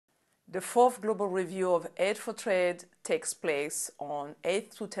The fourth Global Review of Aid for Trade takes place on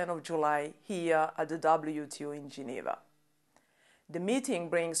 8th to 10th of July here at the WTO in Geneva. The meeting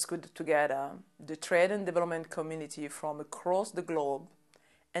brings together the trade and development community from across the globe,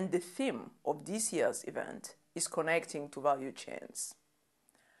 and the theme of this year's event is connecting to value chains.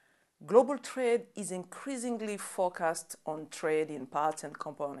 Global trade is increasingly focused on trade in parts and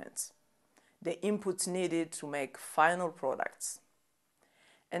components, the inputs needed to make final products.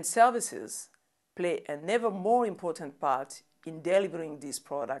 And services play an ever more important part in delivering these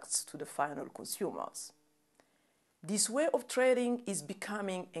products to the final consumers. This way of trading is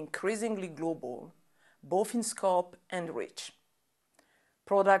becoming increasingly global, both in scope and reach.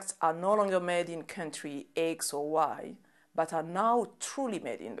 Products are no longer made in country X or Y, but are now truly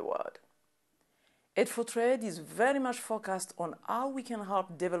made in the world. Aid for Trade is very much focused on how we can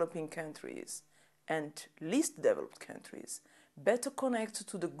help developing countries and least developed countries better connect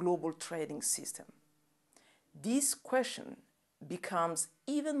to the global trading system. This question becomes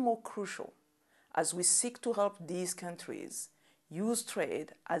even more crucial as we seek to help these countries use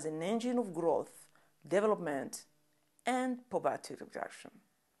trade as an engine of growth, development, and poverty reduction.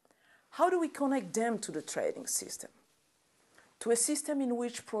 How do we connect them to the trading system? To a system in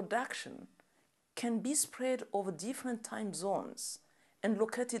which production can be spread over different time zones and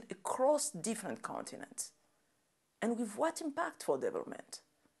located across different continents? And with what impact for development?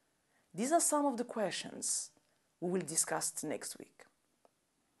 These are some of the questions we will discuss next week.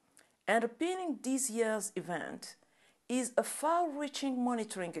 Underpinning this year's event is a far-reaching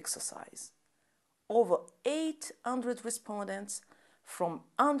monitoring exercise. Over 800 respondents from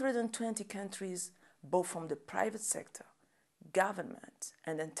 120 countries, both from the private sector, government,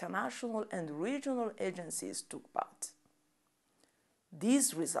 and international and regional agencies took part.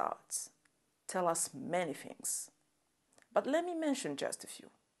 These results tell us many things, but let me mention just a few.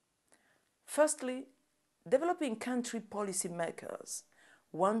 Firstly, developing country policymakers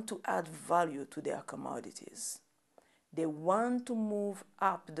want to add value to their commodities. They want to move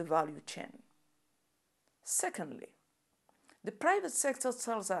up the value chain. Secondly, the private sector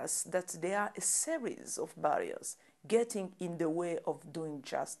tells us that there are a series of barriers getting in the way of doing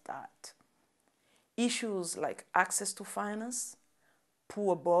just that. Issues like access to finance,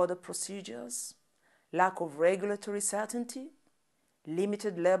 poor border procedures, lack of regulatory certainty,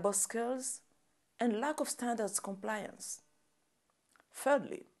 limited labor skills, and lack of standards compliance.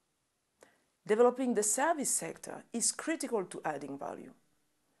 Thirdly, developing the service sector is critical to adding value.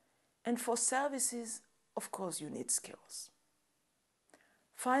 And for services, of course, you need skills.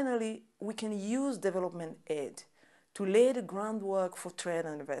 Finally, we can use development aid to lay the groundwork for trade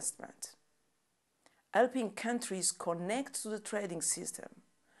and investment. Helping countries connect to the trading system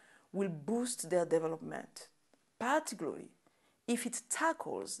will boost their development, particularly if it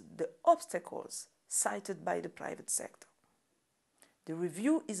tackles the obstacles cited by the private sector. The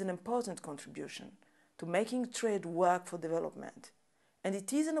review is an important contribution to making trade work for development, and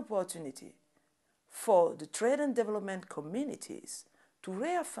it is an opportunity for the trade and development communities to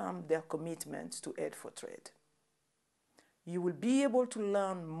reaffirm their commitment to aid for trade. You will be able to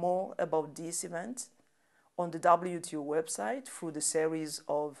learn more about this event on the WTO website through the series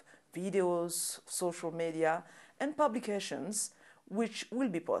of videos, social media, and publications which will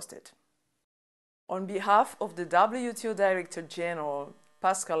be posted. On behalf of the WTO Director General,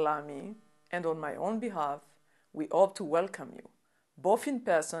 Pascal Lamy, and on my own behalf, we hope to welcome you, both in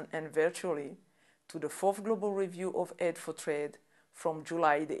person and virtually, to the 4th Global Review of Aid for Trade from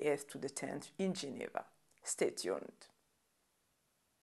July the 8th to the 10th in Geneva. Stay tuned.